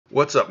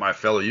What's up, my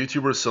fellow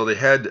YouTubers? So they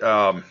had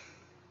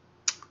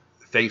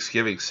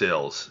Thanksgiving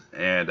sales,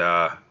 and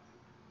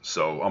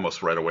so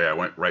almost right away I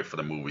went right for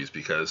the movies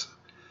because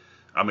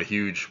I'm a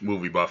huge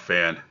movie buff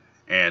fan,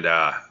 and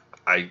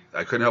I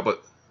couldn't help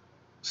but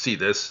see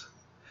this.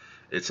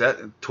 It's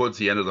at towards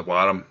the end of the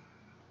bottom.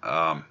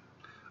 Um,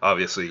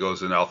 Obviously, it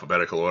goes in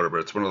alphabetical order,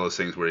 but it's one of those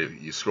things where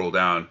you scroll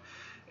down,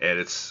 and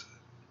it's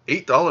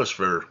 $8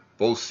 for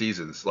both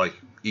seasons, like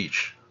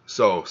each.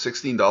 So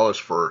 $16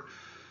 for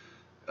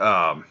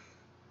um,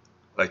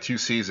 like two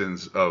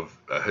seasons of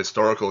a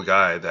historical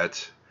guy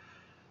that,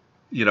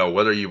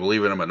 whether you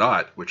believe in him or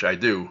not, which I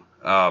do,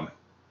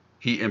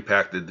 he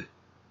impacted.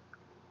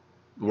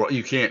 Well,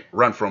 you can't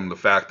run from the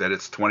fact that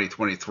it's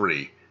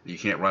 2023. You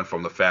can't run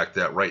from the fact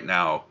that right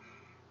now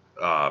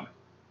uh,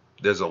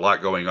 there's a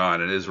lot going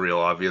on in Israel.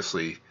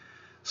 Obviously,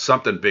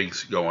 something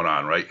big's going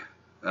on, right?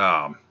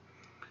 Um,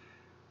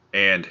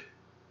 and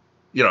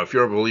if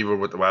you're a believer,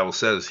 what the Bible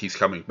says, he's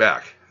coming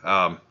back.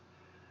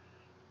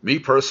 Me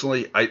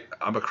personally,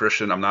 I'm a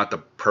Christian. I'm not the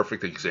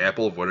perfect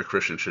example of what a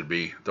Christian should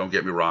be. Don't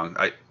get me wrong.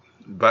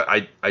 But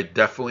I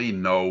definitely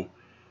know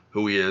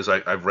who he is.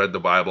 I've read the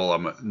Bible.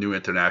 I'm a New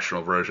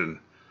International Version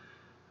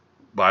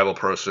Bible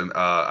person.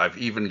 I've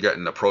even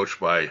gotten approached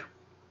by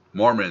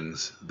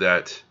Mormons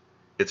that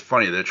it's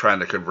funny. They're trying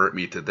to convert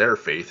me to their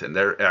faith, and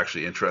they're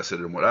actually interested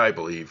in what I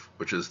believe,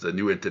 which is the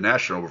New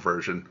International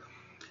Version,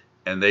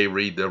 and they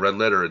read the Red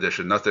Letter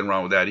Edition. Nothing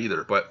wrong with that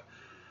either. But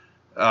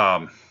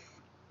um,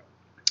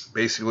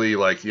 basically,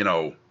 like,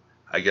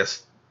 I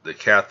guess the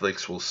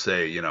Catholics will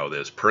say,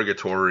 there's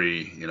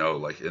purgatory,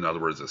 like, in other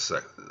words,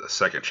 a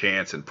second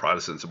chance, and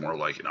Protestants are more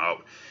like,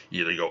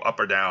 you either go up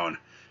or down,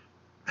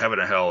 heaven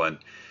or hell, and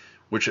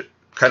which it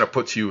kind of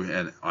puts you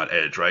on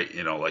edge, right?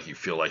 Like you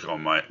feel like, oh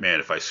my man,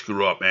 if I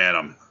screw up,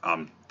 man,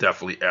 I'm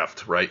definitely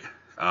effed, right?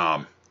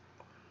 Um,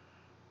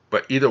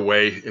 but either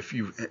way, if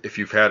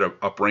you've had an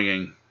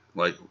upbringing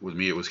like with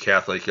me, it was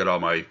Catholic,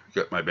 got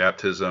my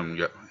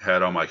baptism,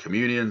 had all my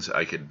communions.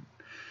 I could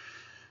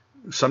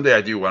someday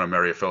I do want to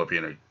marry a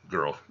Filipino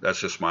girl. That's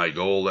just my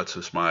goal. That's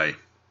just I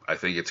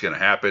think it's going to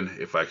happen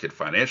if I could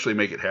financially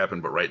make it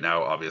happen. But right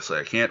now, obviously,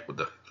 I can't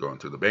with going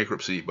through the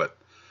bankruptcy. But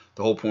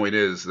the whole point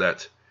is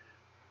that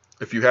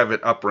if you have an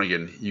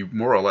upbringing, you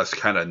more or less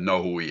kind of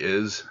know who he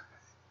is.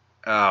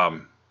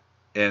 Um,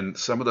 and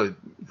some of the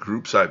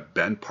groups I've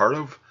been part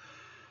of,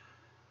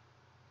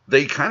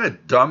 they kind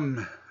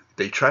of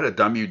they try to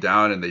dumb you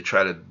down, and they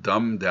try to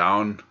dumb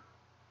down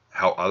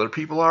how other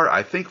people are.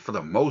 I think for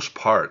the most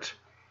part,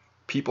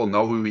 people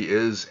know who he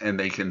is, and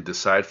they can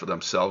decide for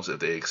themselves if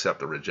they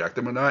accept or reject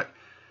him or not.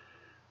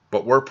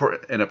 But we're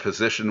in a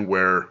position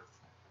where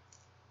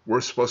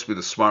we're supposed to be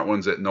the smart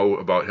ones that know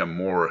about him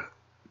more,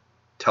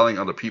 telling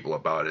other people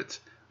about it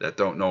that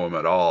don't know him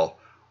at all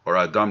or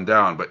are dumbed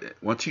down. But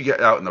once you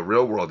get out in the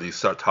real world and you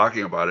start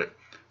talking about it,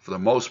 for the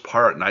most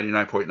part,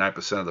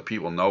 99.9% of the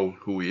people know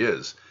who he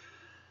is.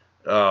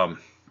 Um,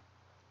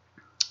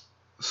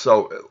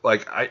 so,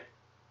 like,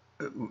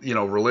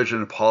 religion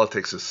and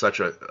politics is such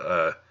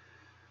a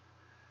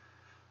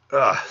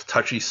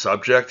touchy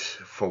subject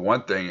for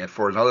one thing, and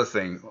for another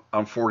thing,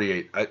 I'm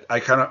 48. I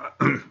kind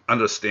of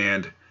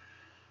understand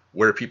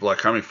where people are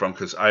coming from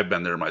because I've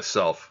been there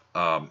myself.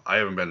 I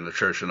haven't been in the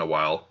church in a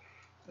while.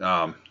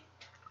 Um,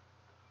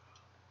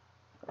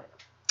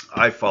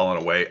 I've fallen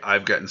away.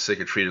 I've gotten sick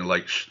of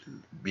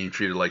being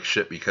treated like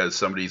shit because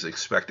somebody's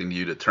expecting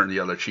you to turn the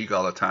other cheek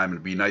all the time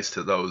and be nice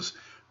to those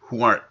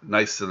who aren't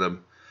nice to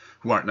them,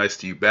 who aren't nice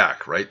to you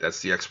back. Right?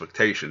 That's the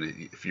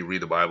expectation. If you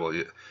read the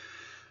Bible,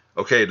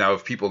 okay, now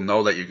if people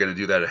know that you're going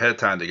to do that ahead of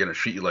time, they're going to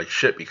treat you like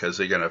shit because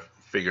they're going to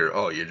figure,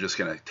 oh, you're just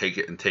going to take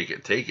it and take it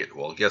and take it.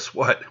 Well, guess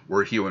what?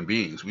 We're human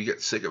beings. We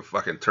get sick of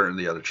fucking turning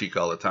the other cheek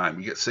all the time.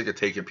 We get sick of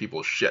taking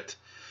people's shit.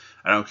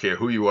 I don't care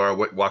who you are,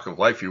 what walk of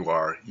life you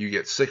are, you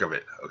get sick of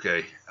it,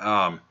 okay?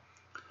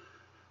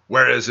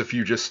 Whereas if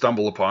you just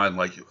stumble upon,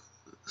 like,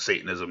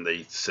 Satanism,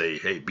 they say,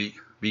 hey,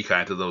 be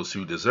kind to those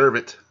who deserve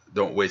it.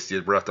 Don't waste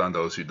your breath on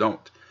those who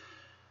don't.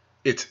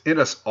 It's in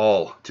us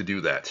all to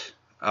do that.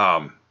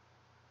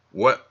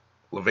 What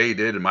LaVey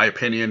did, in my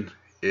opinion,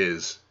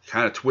 is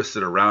kind of twist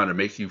it around and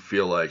make you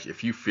feel like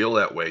if you feel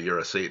that way, you're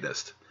a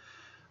Satanist.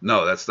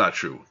 No, that's not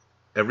true.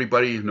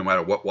 Everybody, no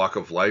matter what walk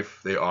of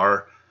life they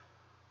are,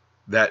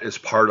 that is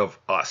part of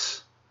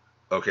us.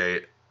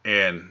 Okay?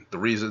 And the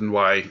reason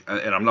why,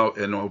 and I'm not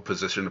in no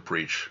position to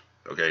preach,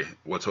 okay,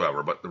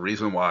 whatsoever, but the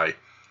reason why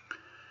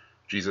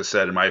Jesus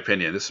said, in my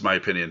opinion, this is my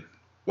opinion,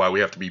 why we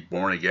have to be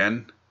born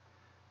again.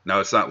 Now,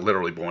 it's not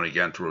literally born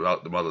again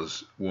throughout the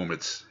mother's womb.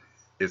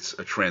 It's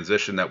a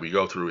transition that we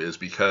go through is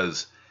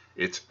because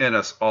it's in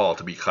us all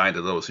to be kind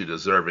to those who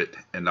deserve it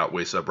and not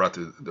waste our breath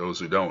to those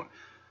who don't.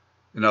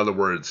 In other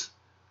words,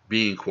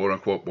 being quote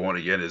unquote born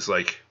again is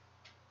like,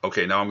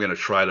 okay, now I'm going to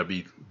try to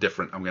be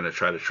different. I'm going to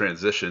try to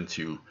transition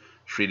to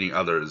treating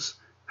others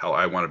how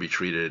I want to be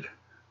treated,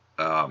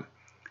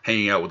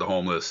 hanging out with the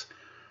homeless,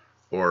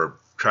 or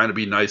trying to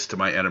be nice to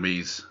my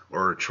enemies,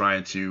 or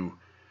trying to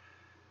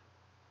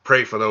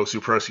pray for those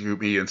who persecute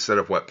me instead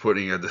of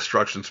putting a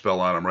destruction spell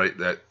on them, right?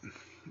 That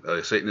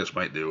a Satanist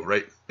might do,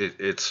 right?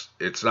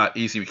 It's not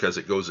easy because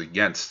it goes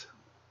against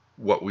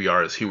what we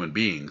are as human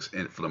beings,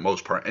 and for the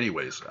most part,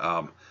 anyways.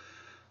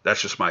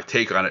 That's just my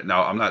take on it.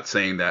 Now, I'm not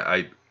saying that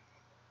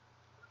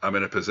I'm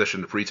in a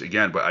position to preach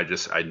again, but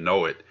I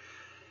know it.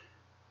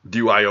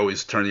 Do I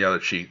always turn the other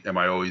cheek? Am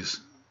I always,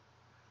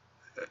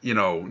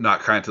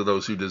 not kind to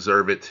those who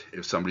deserve it?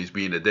 If somebody's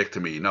being a dick to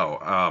me,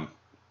 no.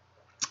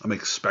 I'm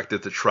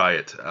expected to try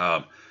it.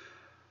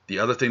 The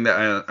other thing that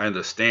I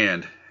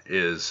understand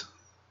is,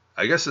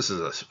 I guess this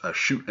is a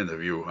shoot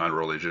interview on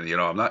religion.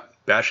 I'm not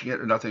bashing it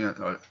or nothing,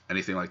 or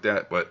anything like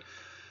that, but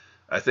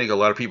I think a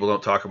lot of people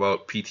don't talk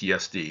about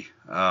PTSD,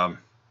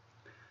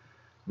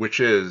 which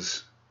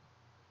is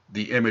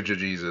the image of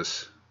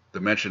Jesus, the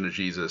mention of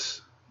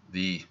Jesus,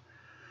 the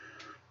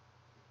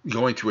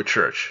going to a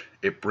church.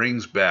 It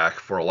brings back,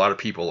 for a lot of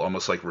people,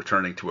 almost like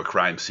returning to a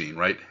crime scene,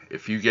 right?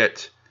 If you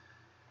get,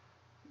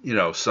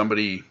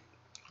 somebody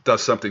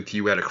does something to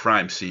you at a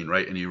crime scene,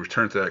 right, and you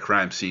return to that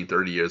crime scene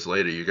 30 years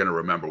later, you're going to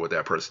remember what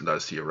that person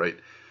does to you, right?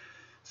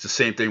 It's the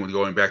same thing with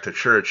going back to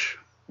church.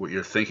 What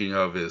you're thinking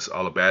of is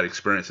all the bad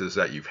experiences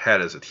that you've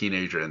had as a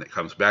teenager, and it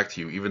comes back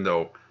to you, even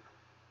though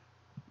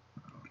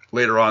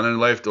later on in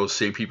life those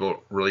same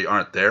people really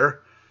aren't there.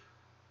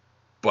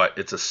 But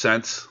it's a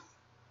sense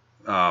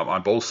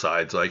on both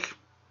sides. Like,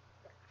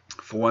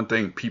 for one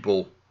thing,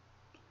 people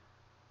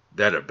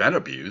that have been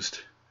abused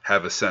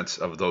have a sense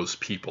of those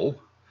people.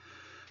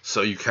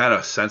 So you kind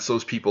of sense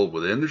those people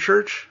within the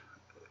church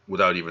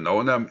without even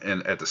knowing them.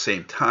 And at the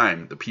same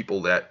time, the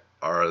people that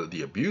are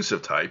the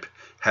abusive type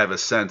have a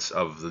sense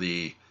of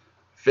the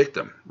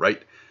victim,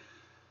 right?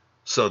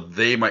 So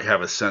they might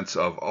have a sense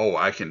of, oh,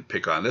 I can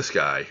pick on this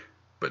guy,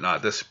 but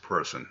not this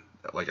person.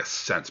 Like a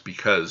sense,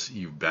 because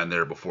you've been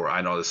there before.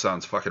 I know this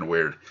sounds fucking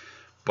weird,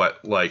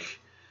 but like,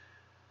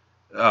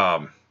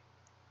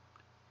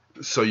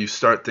 so you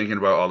start thinking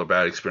about all the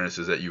bad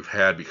experiences that you've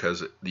had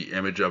because the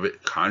image of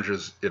it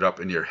conjures it up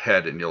in your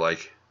head, and you're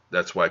like,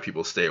 that's why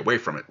people stay away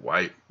from it.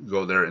 Why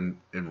go there and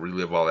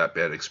relive all that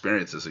bad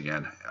experiences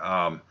again?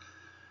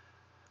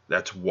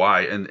 That's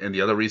why. And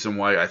the other reason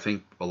why I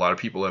think a lot of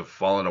people have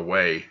fallen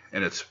away,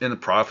 and it's in the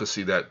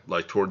prophecy that,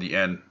 like, toward the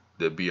end,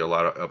 there'd be a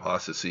lot of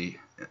apostasy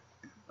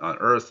on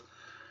earth.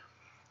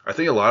 I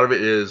think a lot of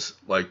it is,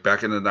 like,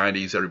 back in the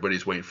 90s,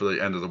 everybody's waiting for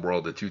the end of the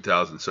world in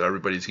 2000. So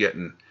everybody's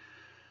kind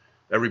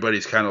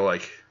of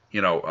like,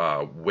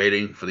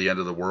 waiting for the end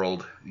of the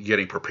world,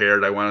 getting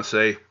prepared, I want to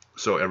say.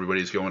 So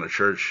everybody's going to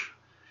church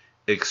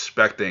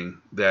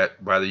expecting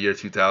that by the year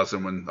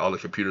 2000, when all the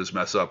computers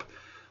mess up,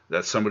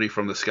 that somebody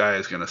from the sky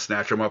is going to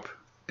snatch them up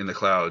in the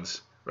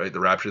clouds, right? The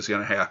rapture is going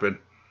to happen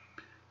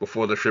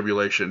before the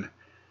tribulation.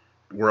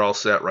 We're all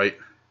set, right?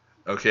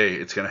 Okay,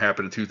 it's going to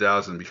happen in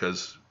 2000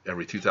 because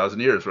every 2,000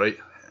 years, right?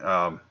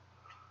 And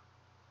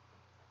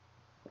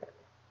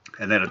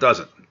then it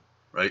doesn't,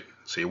 right?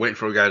 So you're waiting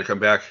for a guy to come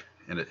back,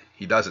 and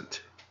he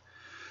doesn't.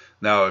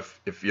 Now,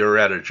 if you're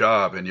at a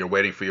job and you're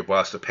waiting for your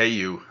boss to pay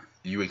you,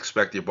 you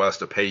expect your boss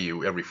to pay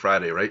you every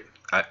Friday, right?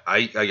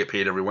 I get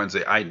paid every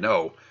Wednesday.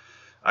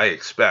 I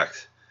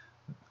expect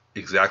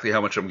exactly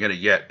how much I'm going to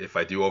get if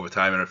I do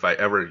overtime, and if I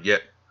ever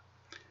get,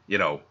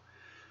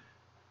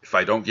 if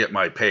I don't get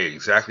my pay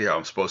exactly how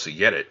I'm supposed to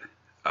get it,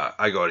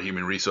 I go to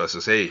Human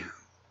Resources, hey,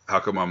 how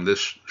come I'm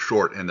this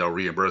short, and they'll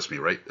reimburse me,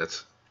 right?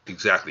 That's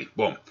exactly,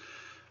 boom.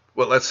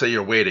 Well, let's say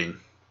you're waiting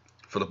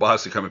for the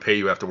boss to come and pay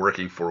you after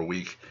working for a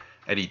week,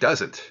 and he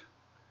doesn't.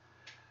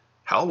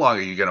 How long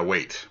are you going to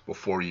wait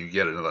before you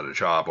get another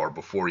job, or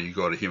before you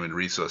go to Human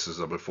Resources,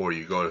 or before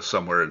you go to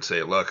somewhere and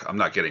say, look, I'm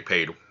not getting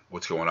paid.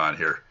 What's going on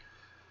here?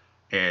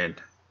 And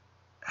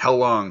how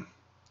long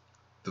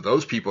do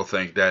those people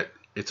think that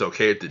it's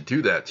okay to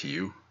do that to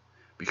you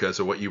because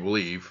of what you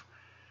believe,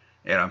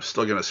 and I'm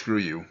still going to screw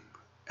you?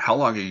 How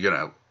long are you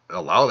going to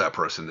allow that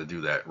person to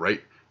do that,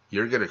 right?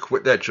 You're going to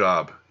quit that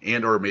job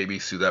and or maybe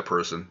sue that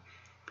person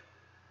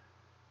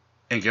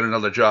and get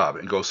another job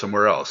and go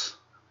somewhere else.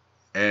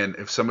 And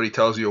if somebody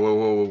tells you,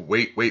 whoa,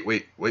 wait,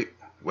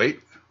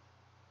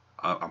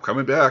 I'm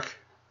coming back,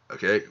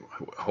 okay,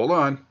 hold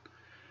on.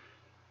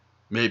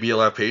 Maybe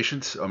you'll have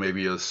patience, or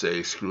maybe you'll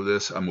say, screw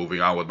this, I'm moving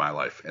on with my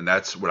life. And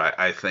that's what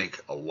I think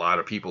a lot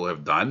of people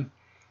have done.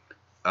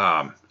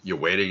 You're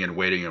waiting and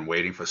waiting and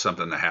waiting for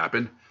something to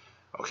happen.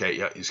 Okay,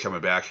 yeah, he's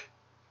coming back.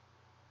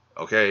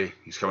 Okay,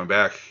 he's coming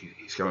back.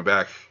 He's coming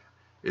back.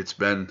 It's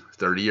been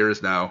 30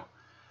 years now.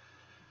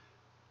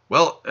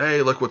 Well,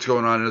 hey, look what's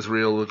going on in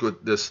Israel. Look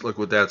what this. Look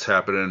what that's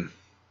happening.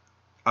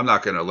 I'm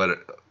not going to let it.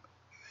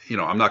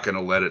 I'm not going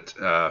to let it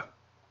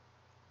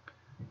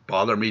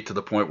bother me to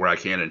the point where I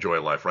can't enjoy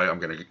life. Right? I'm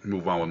going to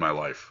move on with my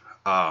life.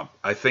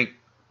 I think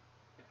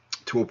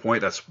to a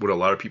point that's what a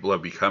lot of people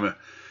have become,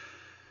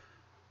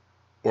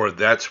 or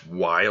that's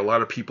why a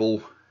lot of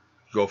people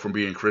go from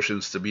being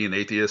Christians to being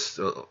atheists.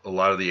 A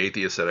lot of the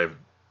atheists that I've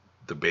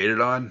debated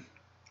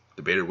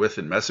with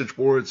in message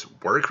boards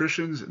were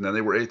Christians, and then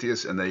they were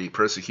atheists, and they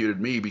persecuted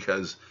me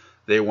because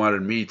they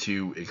wanted me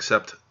to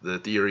accept the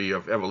theory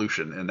of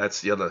evolution. And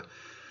that's the other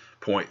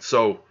point.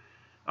 So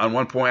on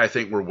one point, I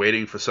think we're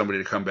waiting for somebody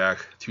to come back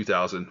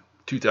 2000,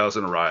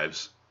 2000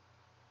 arrives,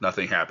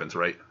 nothing happens,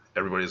 right?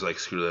 Everybody's like,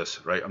 screw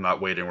this, right? I'm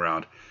not waiting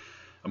around.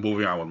 I'm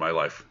moving on with my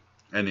life.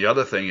 And the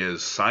other thing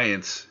is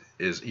science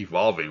is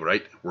evolving,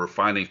 right? We're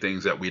finding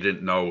things that we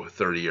didn't know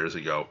 30 years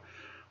ago.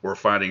 We're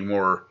finding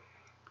more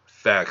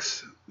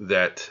facts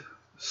that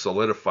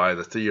solidify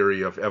the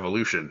theory of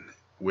evolution,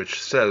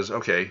 which says,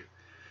 okay,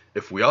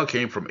 if we all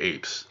came from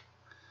apes,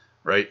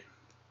 right,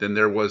 then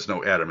there was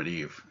no Adam and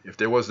Eve. If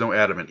there was no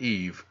Adam and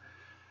Eve,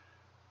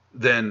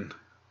 then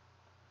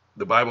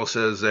the Bible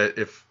says that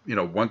if,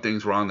 one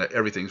thing's wrong, that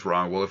everything's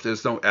wrong. Well, if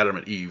there's no Adam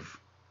and Eve,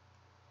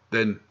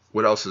 then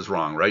what else is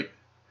wrong, right?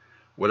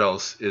 What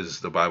else is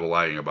the Bible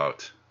lying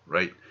about,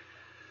 right?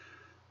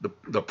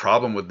 The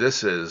problem with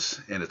this is,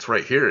 and it's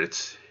right here,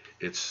 it's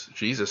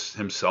Jesus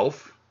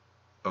himself,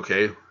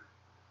 okay?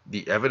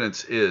 The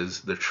evidence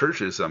is the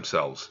churches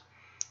themselves.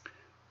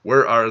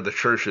 Where are the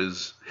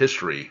churches'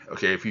 history?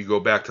 Okay, if you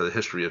go back to the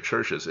history of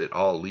churches, it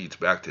all leads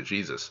back to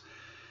Jesus.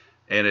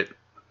 And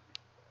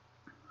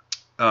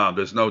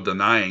there's no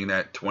denying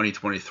that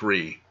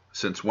 2023,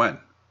 since when?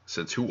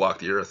 Since who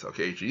walked the earth?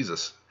 Okay,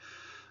 Jesus.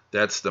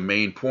 That's the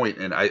main point.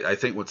 And I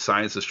think what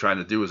science is trying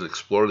to do is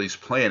explore these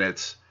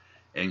planets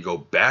and go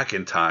back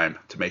in time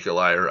to make a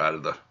liar out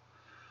of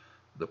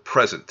the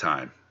present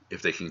time,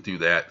 if they can do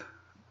that.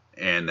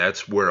 And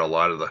that's where a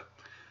lot of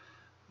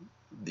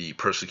the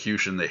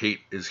persecution, the hate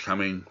is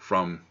coming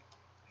from.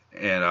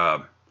 And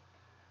I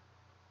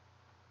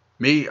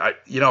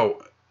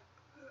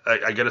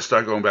got to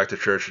start going back to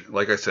church.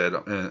 Like I said,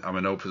 I'm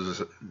in no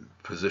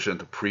position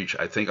to preach.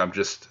 I think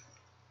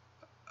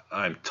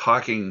I'm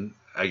talking,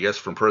 I guess,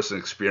 from personal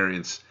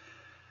experience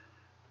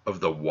of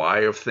the why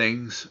of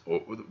things,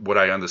 what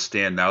I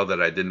understand now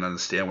that I didn't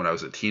understand when I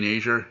was a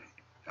teenager,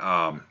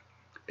 and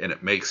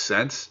it makes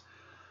sense.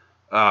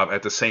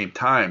 At the same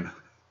time,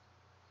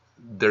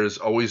 there's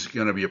always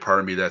going to be a part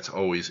of me that's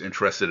always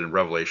interested in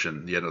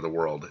Revelation, the end of the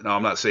world. Now,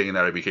 I'm not saying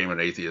that I became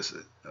an atheist.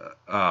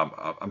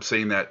 I'm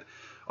saying that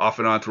off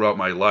and on throughout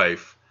my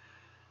life,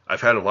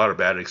 I've had a lot of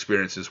bad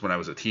experiences when I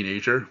was a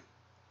teenager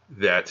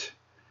that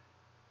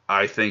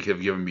I think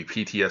have given me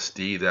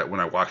PTSD, that when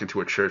I walk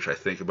into a church, I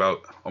think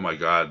about, oh my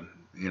God,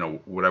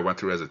 what I went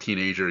through as a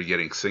teenager,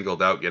 getting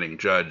singled out, getting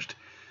judged,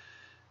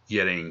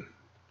 getting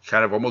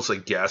kind of almost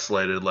like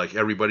gaslighted, like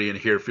everybody in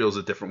here feels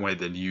a different way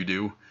than you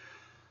do.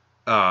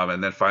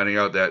 And then finding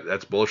out that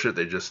that's bullshit.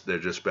 They're just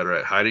better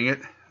at hiding it.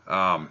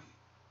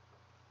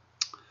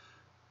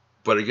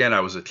 But again, I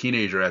was a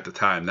teenager at the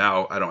time.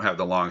 Now I don't have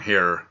the long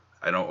hair.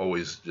 I don't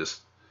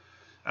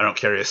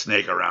carry a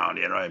snake around.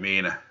 You know what I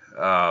mean?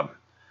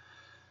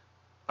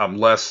 I'm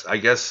less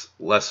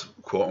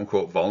quote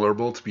unquote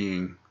vulnerable to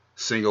being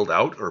singled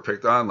out or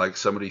picked on. Like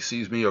somebody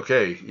sees me,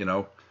 okay,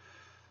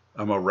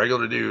 I'm a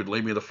regular dude.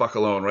 Leave me the fuck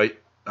alone, right?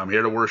 I'm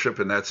here to worship,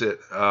 and that's it.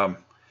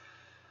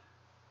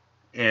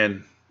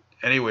 And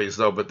anyways,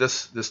 though, but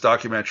this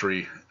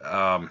documentary,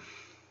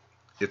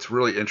 it's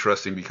really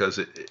interesting because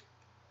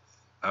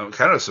I'm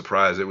kind of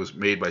surprised it was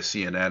made by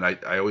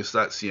CNN. I always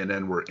thought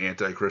CNN were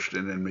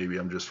anti-Christian, and maybe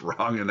I'm just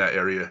wrong in that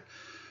area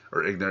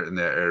or ignorant in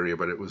that area,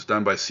 but it was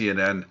done by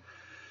CNN,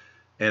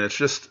 and it's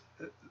just,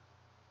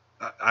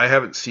 I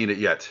haven't seen it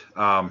yet,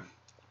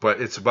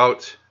 but it's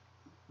about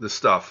the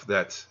stuff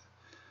that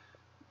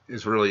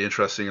is really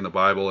interesting in the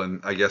Bible,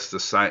 and I guess the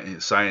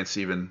science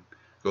even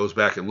goes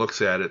back and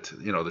looks at it,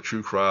 the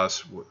true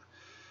cross,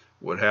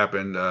 what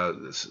happened,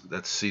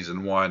 that's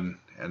season 1,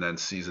 and then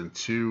season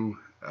 2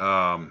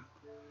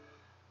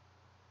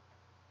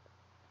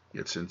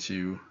 gets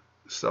into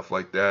stuff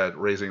like that,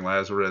 raising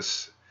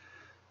Lazarus,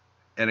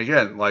 and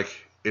again, like,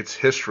 it's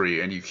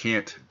history, and you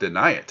can't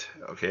deny it,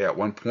 okay? At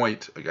one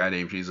point, a guy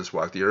named Jesus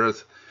walked the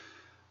earth.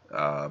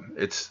 I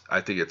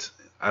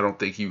don't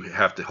think you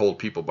have to hold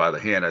people by the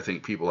hand. I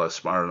think people are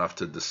smart enough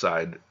to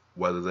decide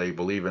whether they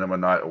believe in him or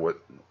not, or what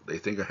they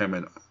think of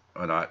him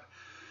or not.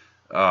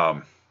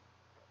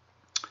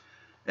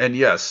 And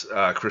yes,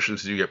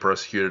 Christians do get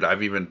persecuted.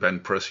 I've even been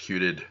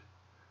persecuted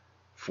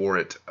for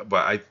it.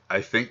 But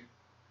I think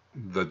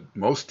the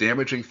most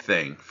damaging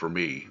thing for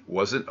me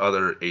wasn't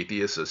other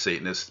atheists or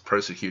Satanists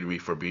persecuting me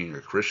for being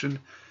a Christian.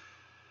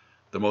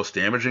 The most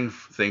damaging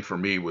thing for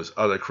me was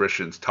other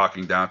Christians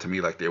talking down to me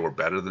like they were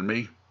better than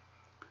me.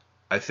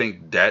 I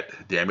think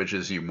that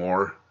damages you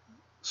more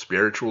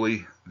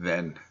spiritually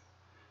than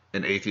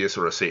an atheist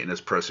or a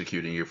Satanist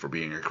persecuting you for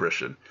being a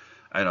Christian.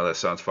 I know that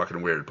sounds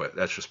fucking weird, but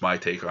that's just my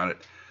take on it.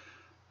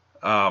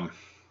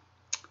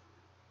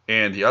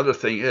 And the other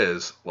thing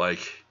is, like,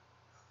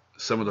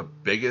 some of the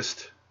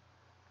biggest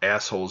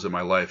assholes in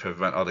my life have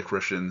been other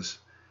Christians,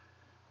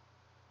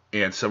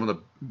 and some of the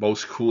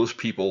most coolest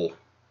people,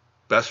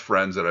 best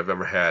friends that I've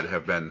ever had,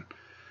 have been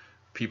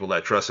people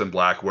that dress in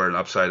black, wear an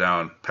upside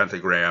down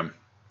pentagram.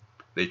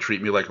 They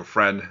treat me like a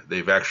friend.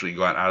 They've actually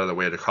gone out of their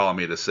way to call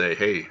me to say,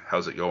 hey,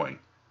 how's it going?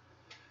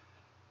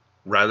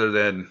 Rather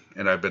than,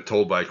 and I've been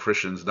told by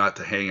Christians not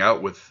to hang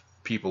out with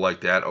people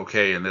like that,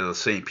 okay, and they're the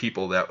same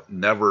people that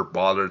never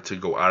bothered to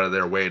go out of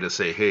their way to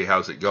say, hey,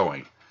 how's it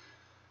going?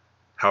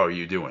 How are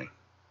you doing?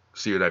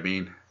 See what I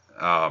mean?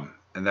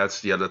 And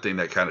that's the other thing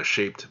that kind of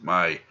shaped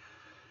my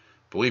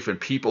belief in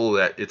people,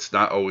 that it's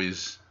not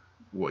always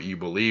what you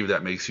believe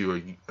that makes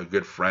you a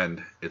good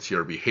friend. It's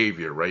your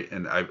behavior, right?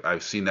 And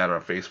I've seen that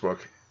on Facebook.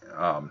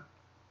 Um,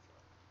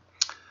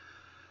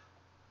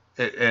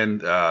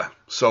 and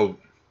so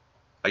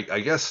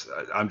I guess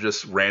I'm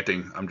just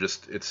ranting.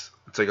 It's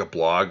like a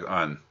blog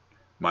on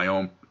my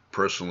own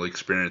personal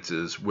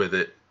experiences with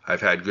it.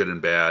 I've had good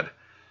and bad.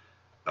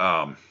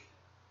 Um,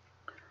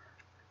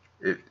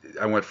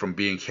 I went from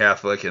being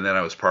Catholic, and then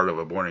I was part of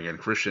a born again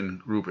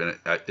Christian group, and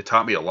it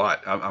taught me a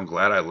lot. I'm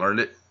glad I learned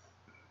it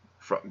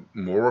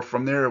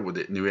from there with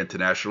the New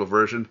International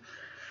Version.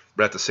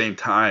 But at the same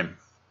time,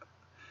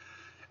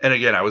 and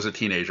again, I was a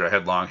teenager. I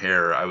had long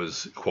hair. I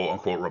was quote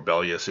unquote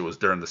rebellious. It was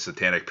during the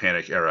Satanic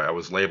Panic era. I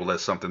was labeled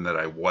as something that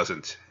I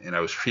wasn't, and I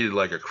was treated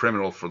like a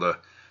criminal for the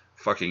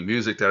fucking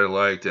music that I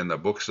liked and the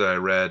books that I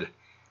read.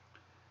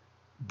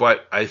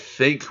 But I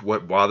think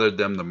what bothered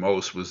them the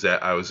most was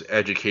that I was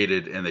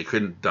educated and they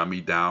couldn't dumb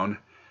me down.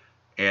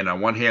 And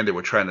on one hand, they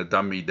were trying to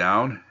dumb me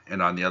down,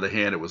 and on the other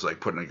hand, it was like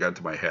putting a gun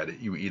to my head.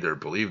 You either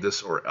believe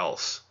this or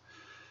else.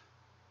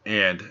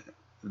 And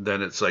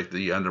then it's like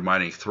the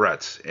undermining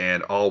threats,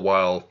 and all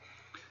while,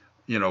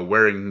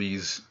 wearing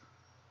these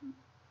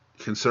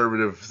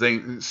conservative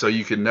things, so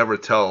you can never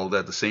tell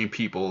that the same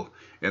people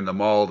in the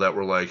mall that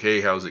were like, hey,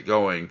 how's it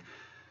going,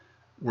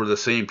 were the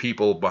same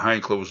people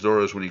behind closed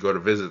doors when you go to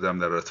visit them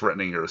that are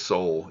threatening your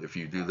soul if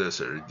you do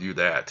this or do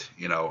that,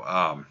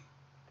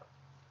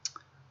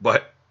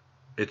 But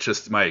it's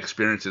just my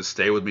experiences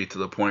stay with me to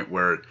the point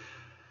where,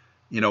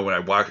 when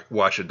I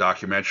watch a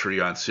documentary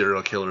on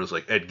serial killers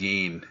like Ed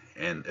Gein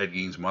and Ed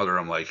Gein's mother,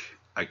 I'm like,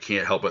 I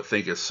can't help but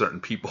think of certain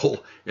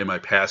people in my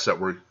past that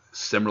were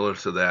similar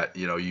to that.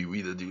 You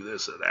either do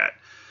this or that.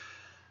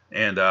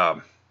 And,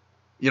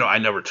 I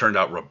never turned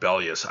out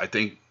rebellious. I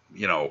think,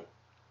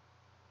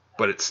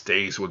 but it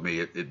stays with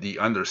me. The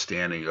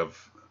understanding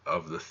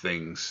of the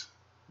things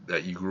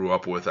that you grew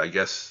up with, I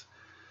guess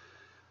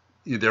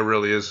there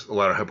really is a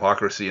lot of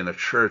hypocrisy in the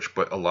church,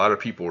 but a lot of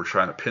people were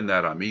trying to pin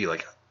that on me,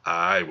 like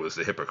I was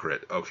the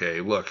hypocrite. Okay,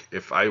 look,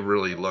 if I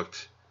really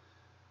looked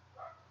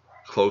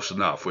close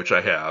enough, which I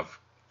have,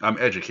 I'm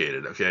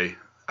educated, okay?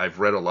 I've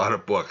read a lot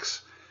of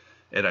books,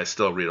 and I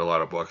still read a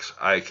lot of books.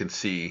 I can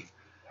see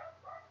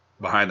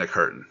behind the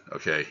curtain,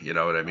 okay? You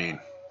know what I mean?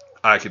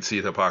 I can see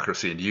the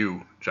hypocrisy in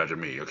you judging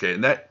me, okay?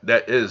 And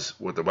that is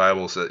what the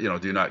Bible says,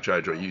 do not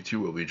judge or you too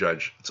will be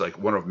judged. It's like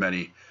one of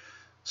many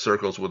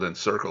circles within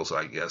circles,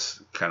 I guess,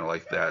 kind of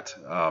like that.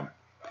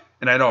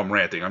 And I know I'm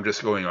ranting. I'm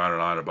just going on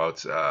and on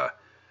about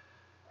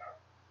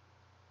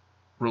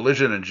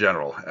religion in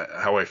general,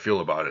 how I feel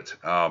about it.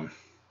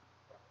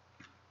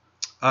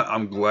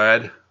 I'm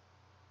glad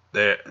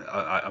that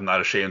I'm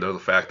not ashamed of the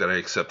fact that I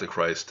accepted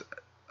Christ.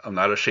 I'm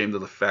not ashamed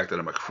of the fact that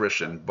I'm a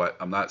Christian, but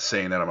I'm not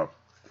saying that I'm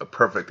a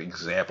perfect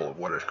example of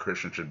what a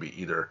Christian should be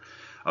either.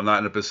 I'm not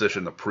in a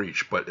position to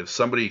preach, but if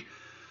somebody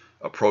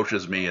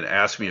approaches me and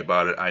asks me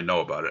about it, I know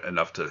about it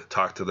enough to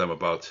talk to them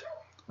about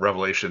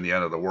Revelation, the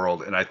end of the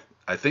world. And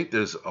I think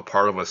there's a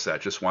part of us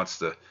that just wants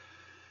to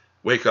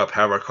wake up,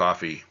 have our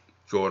coffee,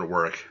 go to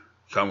work,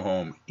 come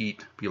home,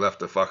 eat, be left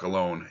the fuck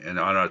alone, and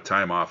on our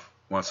time off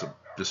wants to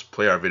just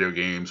play our video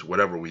games,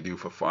 whatever we do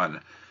for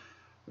fun,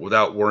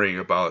 without worrying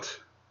about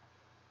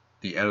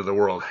the end of the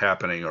world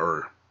happening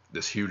or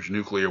this huge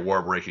nuclear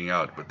war breaking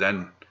out. But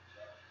then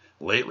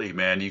lately,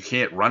 man, you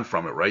can't run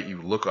from it, right?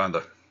 You look at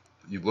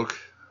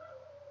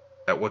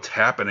what's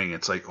happening.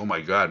 It's like, oh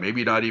my God,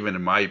 maybe not even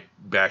in my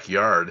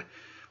backyard,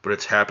 but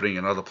it's happening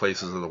in other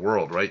places of the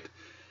world, right?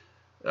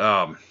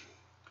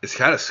 It's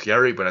kind of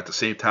scary, but at the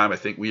same time, I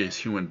think we as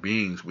human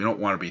beings, we don't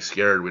want to be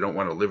scared. We don't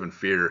want to live in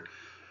fear.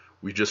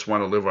 We just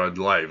want to live our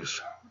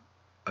lives,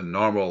 a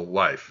normal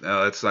life.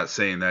 Now, that's not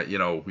saying that,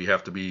 we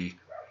have to be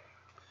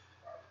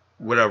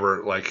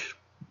whatever, like,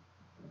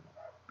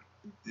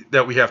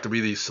 that we have to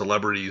be these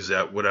celebrities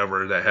that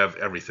whatever, that have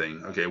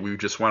everything. Okay, we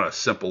just want a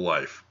simple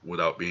life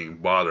without being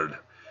bothered.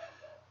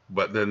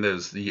 But then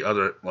there's the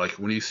other, like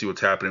when you see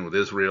what's happening with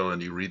Israel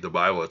and you read the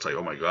Bible, it's like,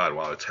 oh my God,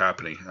 wow, it's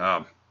happening.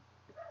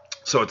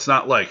 So it's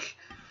not like,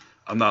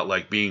 I'm not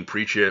like being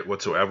preachy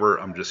whatsoever.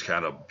 I'm just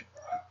kind of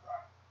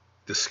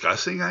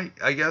discussing,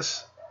 I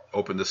guess,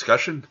 open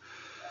discussion.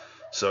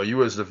 So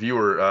you as the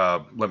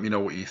viewer, let me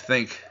know what you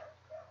think.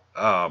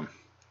 But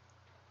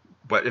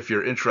if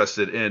you're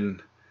interested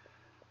in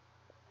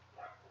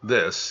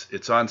this,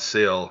 it's on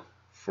sale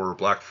for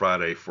Black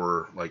Friday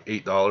for like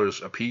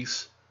 $8 a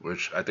piece,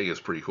 which I think is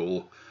pretty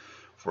cool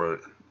for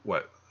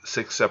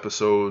 6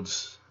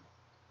 episodes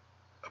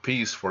a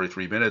piece,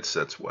 43 minutes.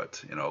 That's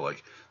what,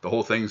 like the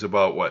whole thing's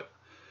about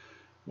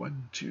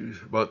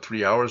about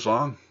 3 hours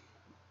long.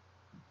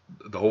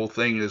 The whole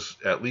thing is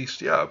at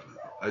least,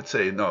 I'd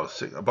say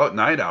about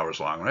 9 hours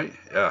long, right?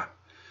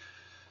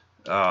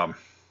 Yeah.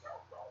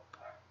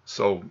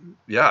 So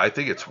yeah, I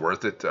think it's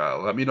worth it.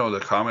 Let me know in the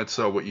comments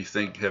what you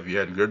think. Have you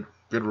had good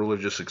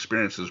religious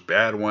experiences,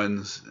 bad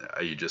ones?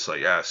 Are you just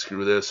like,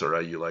 screw this, or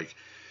are you like,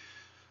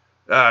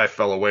 I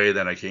fell away,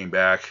 then I came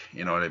back?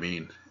 You know what I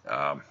mean?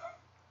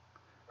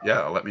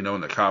 Yeah, let me know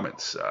in the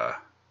comments,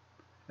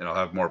 and I'll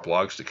have more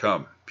blogs to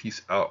come.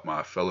 Peace out,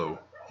 my fellow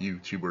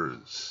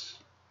YouTubers.